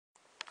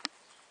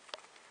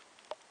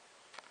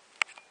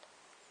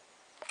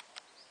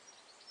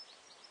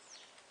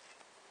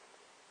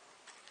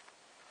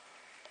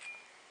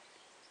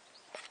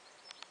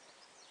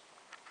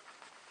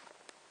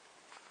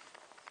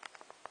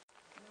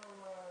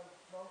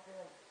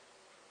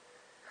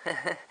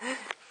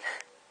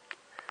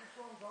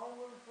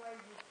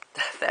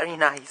Very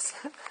nice.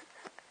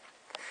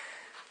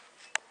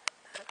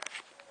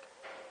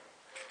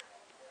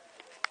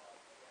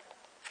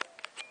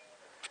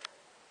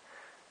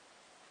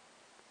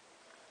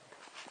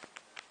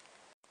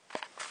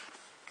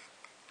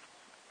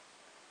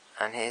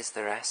 And here's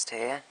the rest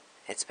here.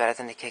 It's better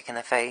than a kick in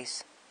the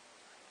face.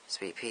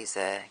 Sweet peas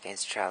there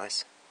against the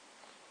trellis.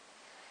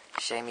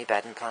 Shame me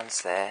bedding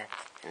plants there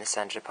in the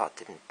centre of the pot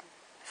didn't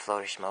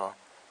flourish more.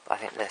 But I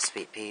think the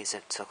sweet peas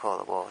have took all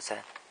the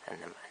water and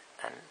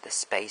the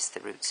space,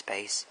 the root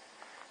space.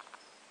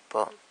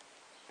 But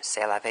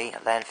c'est la vie. I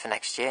learned for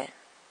next year.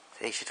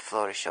 They should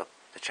flourish up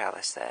the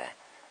trellis there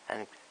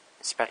and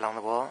spread along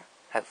the wall.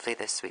 Hopefully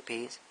the sweet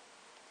peas.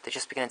 They're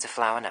just beginning to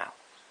flower now.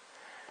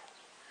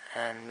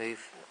 And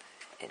move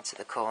into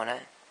the corner.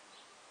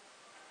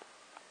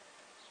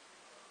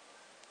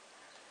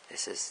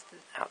 This is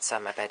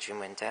outside my bedroom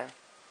window.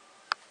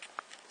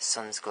 The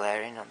sun's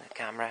glaring on the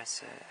camera,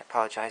 so I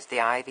apologise. The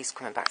ivy's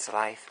coming back to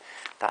life.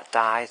 That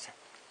died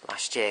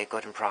last year,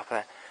 good and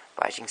proper.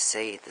 But as you can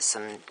see, there's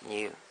some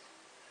new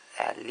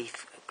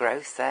leaf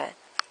growth there,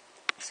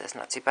 so it's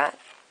not too bad.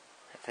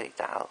 Hopefully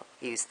that'll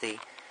use the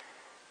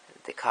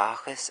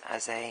carcass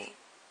as a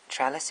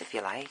trellis, if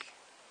you like.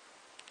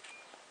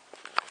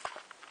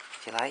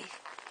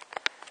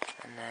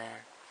 And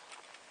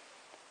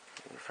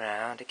move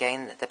around.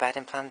 Again, the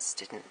bedding plants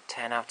didn't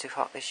turn out too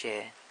hot this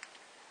year.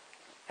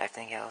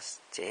 Everything else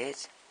did.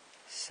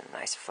 Some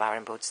nice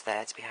flowering buds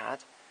there to be had.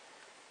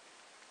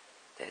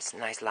 There's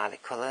nice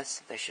lilac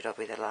colours. There should all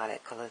be the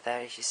lilac colour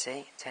there, as you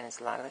see. Turn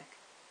into lilac.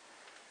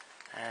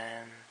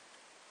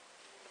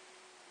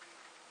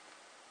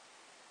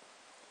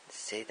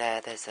 See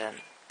there, there's a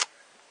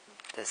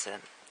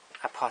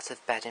pot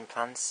of bedding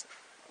plants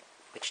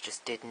which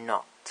just did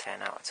not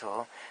turn out at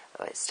all.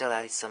 Oh, it's still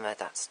early summer,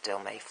 that still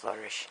may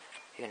flourish.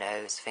 Who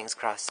knows? Fingers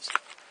crossed.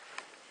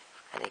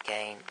 And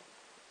again,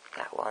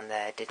 that one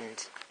there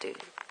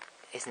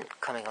isn't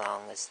coming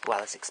along as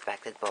well as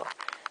expected, but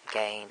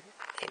again,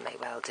 it may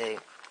well do.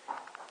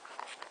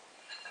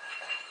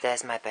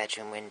 There's my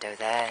bedroom window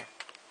there.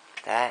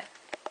 As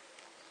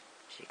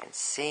you can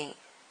see,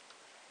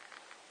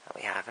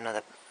 we have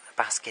another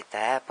basket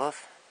there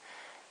above.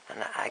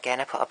 And again,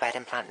 I put a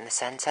bedding plant in the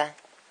centre.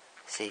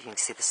 So you can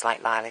see the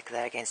slight lilac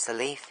there against the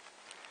leaf.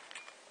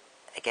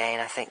 Again,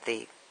 I think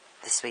the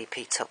sweet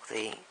pea took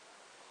the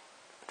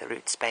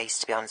root space,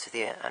 to be honest with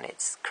you, and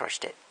it's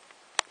crushed it,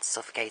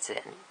 suffocated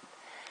it. And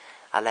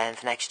I learned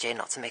for next year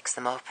not to mix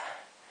them up.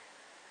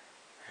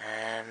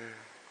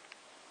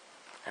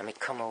 And we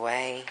come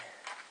away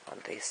on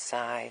this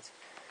side,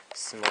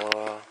 some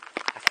more,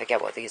 I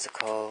forget what these are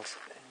called,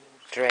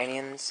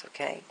 geraniums,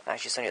 okay,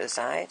 that's just on the other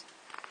side.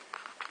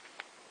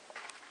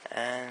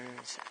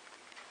 And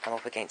I'm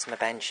up against my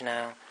bench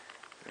now,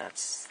 and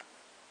that's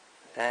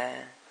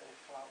there.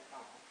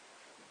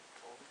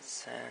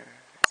 So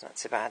it's not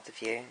too bad, the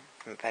view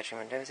from the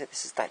bedroom window, is it?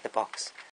 This is like the box